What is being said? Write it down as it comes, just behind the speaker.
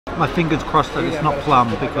my fingers crossed that it's not plum,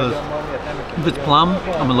 because if it's plum,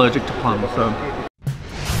 I'm allergic to plum, so.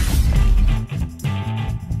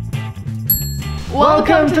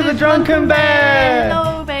 Welcome to the Drunken Bear!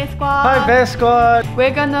 Hello, Bear Squad! Hi, Bear Squad!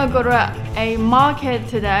 We're gonna go to a market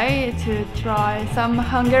today to try some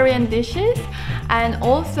Hungarian dishes, and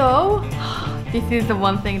also this is the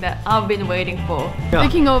one thing that I've been waiting for. Yeah.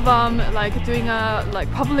 Speaking of like doing a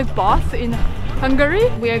public bath in Hungary,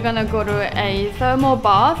 we are gonna go to a thermal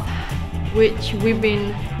bath, which we've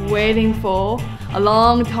been waiting for a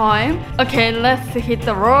long time. Okay, let's hit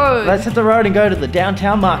the road. Let's hit the road and go to the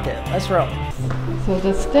downtown market. Let's roll. So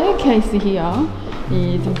the staircase here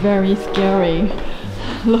is very scary.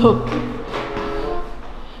 Look.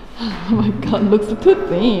 Oh my god, looks too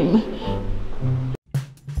thin.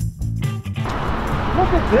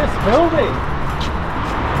 Look at this building!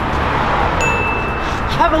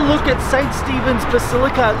 Have a look at St. Stephen's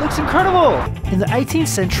Basilica, it looks incredible! In the 18th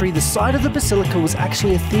century, the site of the basilica was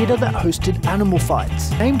actually a theatre that hosted animal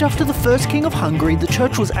fights. Named after the first king of Hungary, the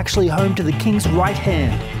church was actually home to the king's right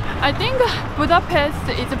hand. I think Budapest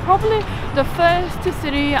is probably the first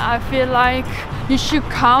city I feel like you should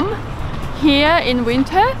come here in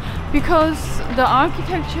winter, because the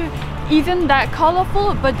architecture isn't that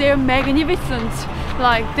colorful, but they're magnificent.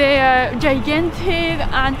 Like, they're gigantic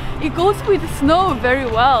and it goes with snow very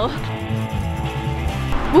well.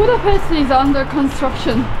 Budapest is under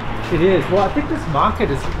construction. It is. Well, I think this market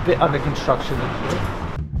is a bit under construction actually.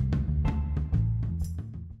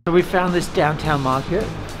 So we found this downtown market.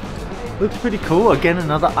 Looks pretty cool. Again,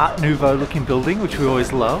 another Art Nouveau looking building, which we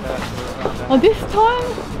always love. Oh, this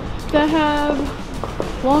time they have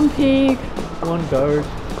one pig, one goat,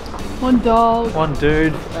 one dog, one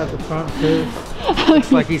dude at the front too.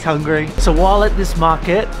 Looks like he's hungry. So while at this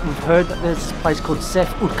market, we've heard that there's this place called A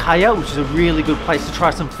Sef Utcaja, which is a really good place to try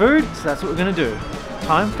some food. So that's what we're going to do.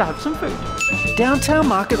 Time to have some food. Downtown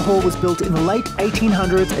Market Hall was built in the late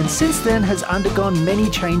 1800s and since then has undergone many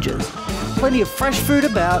changes. Plenty of fresh food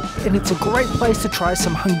about, and it's a great place to try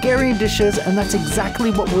some Hungarian dishes, and that's exactly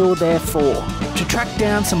what we were there for. To track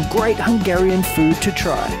down some great Hungarian food to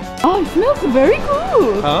try. Oh, it smells very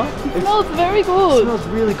good! Huh? It smells very good! It smells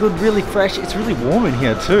really good, really fresh. It's really warm in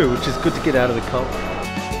here too, which is good to get out of the cold.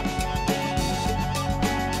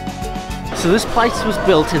 So this place was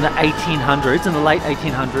built in the 1800s, in the late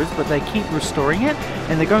 1800s, but they keep restoring it,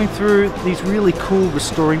 and they're going through these really cool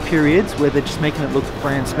restoring periods where they're just making it look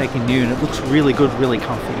brand spanking new, and it looks really good, really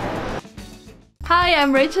comfy. Hi,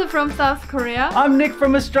 I'm Rachel from South Korea. I'm Nick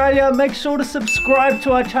from Australia. Make sure to subscribe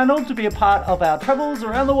to our channel to be a part of our travels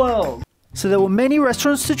around the world. So there were many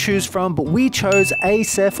restaurants to choose from, but we chose A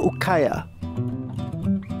Sef Utcaja.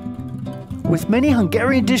 With many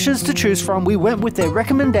Hungarian dishes to choose from, we went with their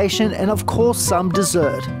recommendation and of course some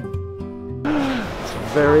dessert.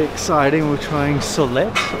 It's very exciting. We're trying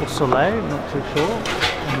Solet or Soleil, not too sure.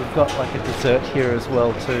 And we've got like a dessert here as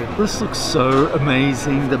well too. This looks so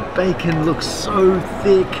amazing. The bacon looks so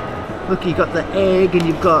thick. Look, you got the egg and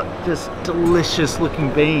you've got just delicious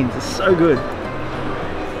looking beans. It's so good.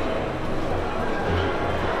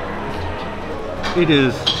 It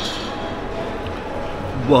is.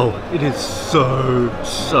 Whoa, it is so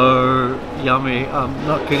yummy. I'm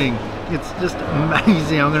not kidding. It's just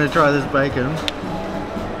amazing. I'm gonna try this bacon.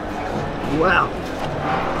 Wow,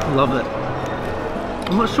 love it.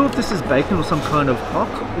 I'm not sure if this is bacon or some kind of hock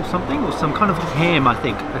or something, or some kind of ham, I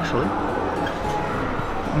think, actually.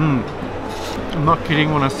 I'm not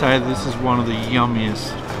kidding when I say this is one of the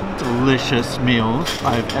yummiest, delicious meals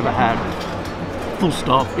I've ever had. Full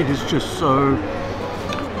stop. It is just so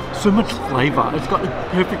much flavour. It's got the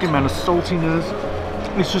perfect amount of saltiness.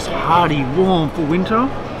 It's just hearty, warm for winter.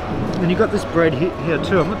 And you got this bread here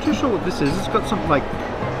too. I'm not too sure what this is. It's got some like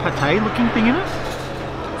pate looking thing in it.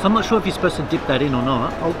 So I'm not sure if you're supposed to dip that in or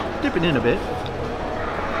not. I'll dip it in a bit.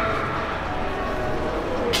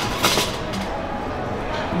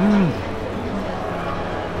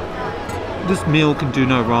 This meal can do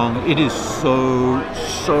no wrong. It is so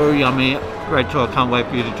yummy. Rachel, I can't wait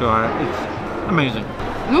for you to try it. It's amazing.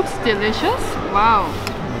 Looks delicious. Wow.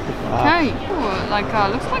 Okay.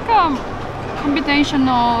 Ooh, looks like a combination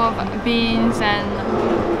of beans and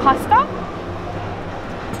pasta.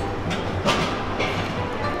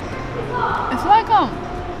 It's like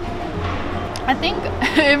I think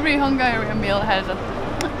every Hungarian meal has a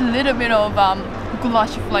little bit of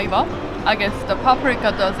goulash flavor. I guess the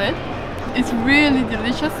paprika does it. It's really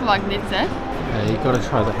delicious, like they said. Yeah, you gotta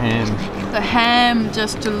try the ham. The ham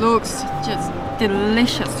just looks just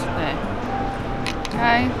delicious there.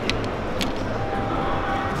 Okay.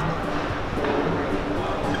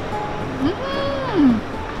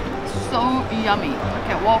 So yummy.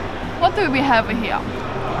 Okay, well, what do we have here?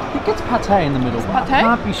 I think it's pate in the middle. But Pate? I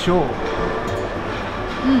can't be sure.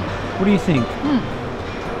 What do you think?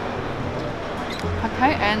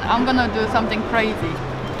 Okay, and I'm gonna do something crazy.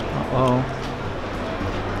 Uh-oh.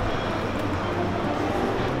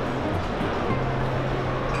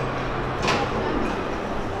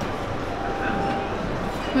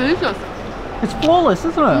 Delicious. It's flawless,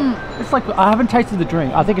 isn't it? It's like, I haven't tasted the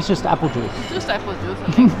drink. I think it's just apple juice. It's just apple juice,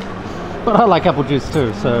 I think. But I like apple juice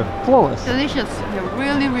too, so flawless. Delicious. They're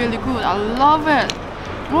really, really good. I love it.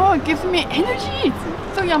 Oh, it gives me energy.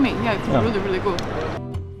 It's so yummy. Yeah, it's really, really good.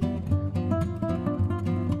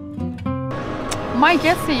 My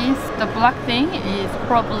guess is the black thing is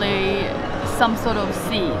probably some sort of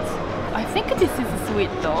seeds. I think this is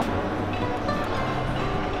sweet though.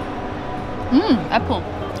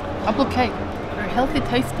 Apple cake. Very healthy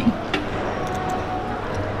tasting.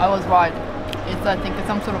 I was right. It's, I think,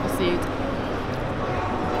 some sort of a seed.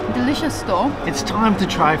 Delicious though. It's time to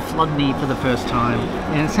try Flodni for the first time.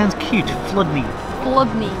 And it sounds cute, Flodni.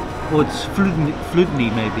 Flodni. Or it's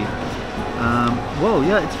Flodni maybe. Well,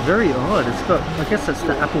 yeah, it's very odd. It's got, I guess that's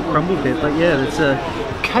the apple crumble bit, but yeah, it's a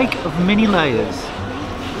cake of many layers.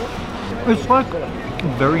 It's like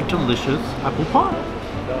very delicious apple pie.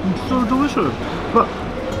 It's so delicious. But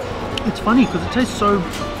it's funny because it tastes so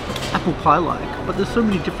apple pie-like, but there's so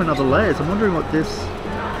many different other layers. I'm wondering what this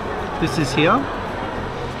is here.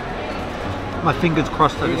 My fingers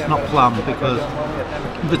crossed that it's not plum, because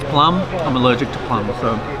if it's plum, I'm allergic to plum,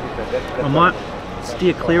 so I might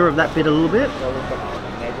steer clear of that bit a little bit.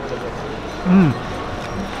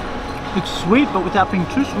 It's sweet, but without being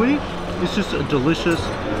too sweet. It's just a delicious,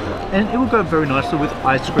 and it will go very nicely with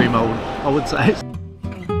ice cream, I would say.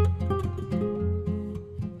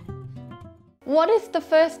 What is the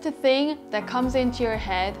first thing that comes into your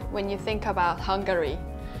head when you think about Hungary?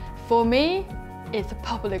 For me, it's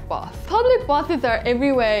public baths. Public baths are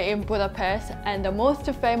everywhere in Budapest, and the most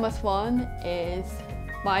famous one is,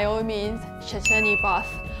 by all means, Szechenyi Baths.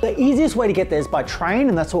 The easiest way to get there is by train,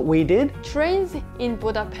 and that's what we did. Trains in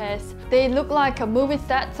Budapest, they look like a movie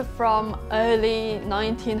sets from early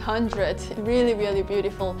 1900s. Really, really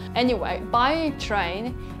beautiful. Anyway, by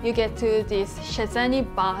train, you get to this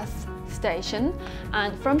Szechenyi Baths station,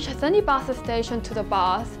 and from Szechenyi Baths station to the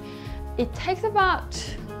baths, it takes about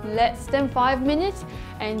less than 5 minutes,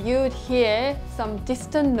 and you'd hear some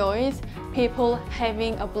distant noise, people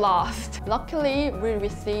having a blast. Luckily, we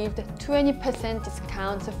received 20%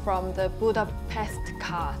 discount from the Budapest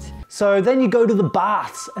card. So then you go to the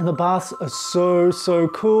baths, and the baths are so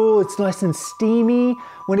cool. It's nice and steamy.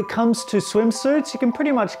 When it comes to swimsuits, you can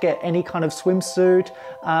pretty much get any kind of swimsuit.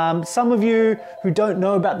 Some of you who don't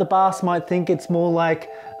know about the baths might think it's more like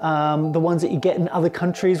the ones that you get in other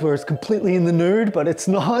countries where it's completely in the nude, but it's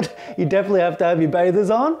not. You definitely have to have your bathers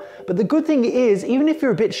on. But the good thing is, even if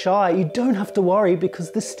you're a bit shy, you don't have to worry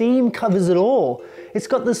because the steam covers it all. It's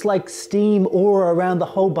got this like steam aura around the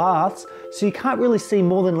whole baths, so you can't really see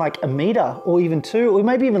more than like a meter or even 2, or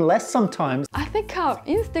maybe even less sometimes. I think our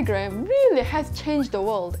Instagram really has changed the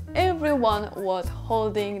world. Everyone was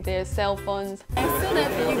holding their cell phones. As soon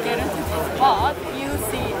as you get into this bath, you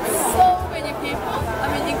see so many people, I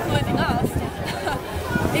mean including us,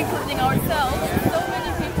 including ourselves, so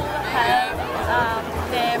many people have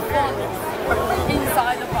their phones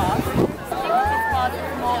inside the bath. I think this bath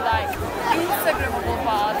is more like Instagrammable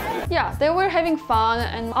bath. Yeah, they were having fun,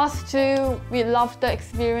 and us too, we loved the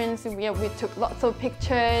experience. We took lots of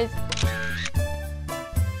pictures.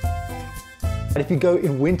 If you go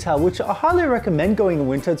in winter, which I highly recommend going in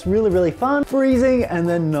winter, it's really fun. Freezing and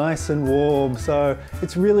then nice and warm. So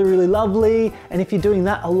it's really lovely. And if you're doing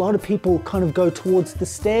that, a lot of people kind of go towards the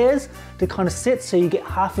stairs to kind of sit, so you get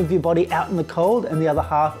half of your body out in the cold and the other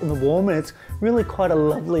half in the warm, and it's really quite a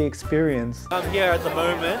lovely experience. I'm here at the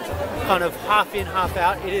moment, kind of half in, half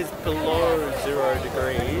out. It is below 0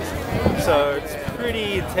 degrees, so it's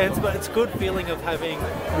pretty intense, but it's a good feeling of having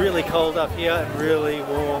really cold up here and really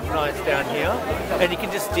warm nights down here. And you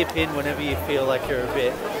can just dip in whenever you feel like you're a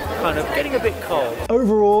bit, kind of getting a bit cold.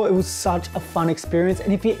 Overall, it was such a fun experience,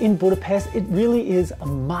 and if you're in Budapest, it really is a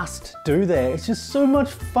must do there. It's just so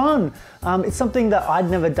much fun. It's something that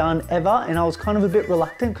I'd never done ever, and I was kind of a bit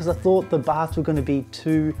reluctant because I thought the baths were going to be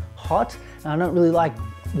too hot, and I don't really like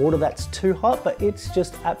water that's too hot, but it's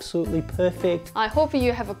just absolutely perfect. I hope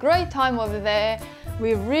you have a great time over there.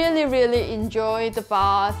 We really enjoyed the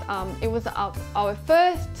bath. It was our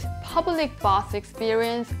first public bath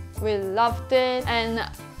experience. We loved it, and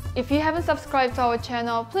if you haven't subscribed to our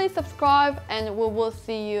channel, please subscribe, and we will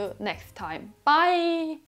see you next time. Bye!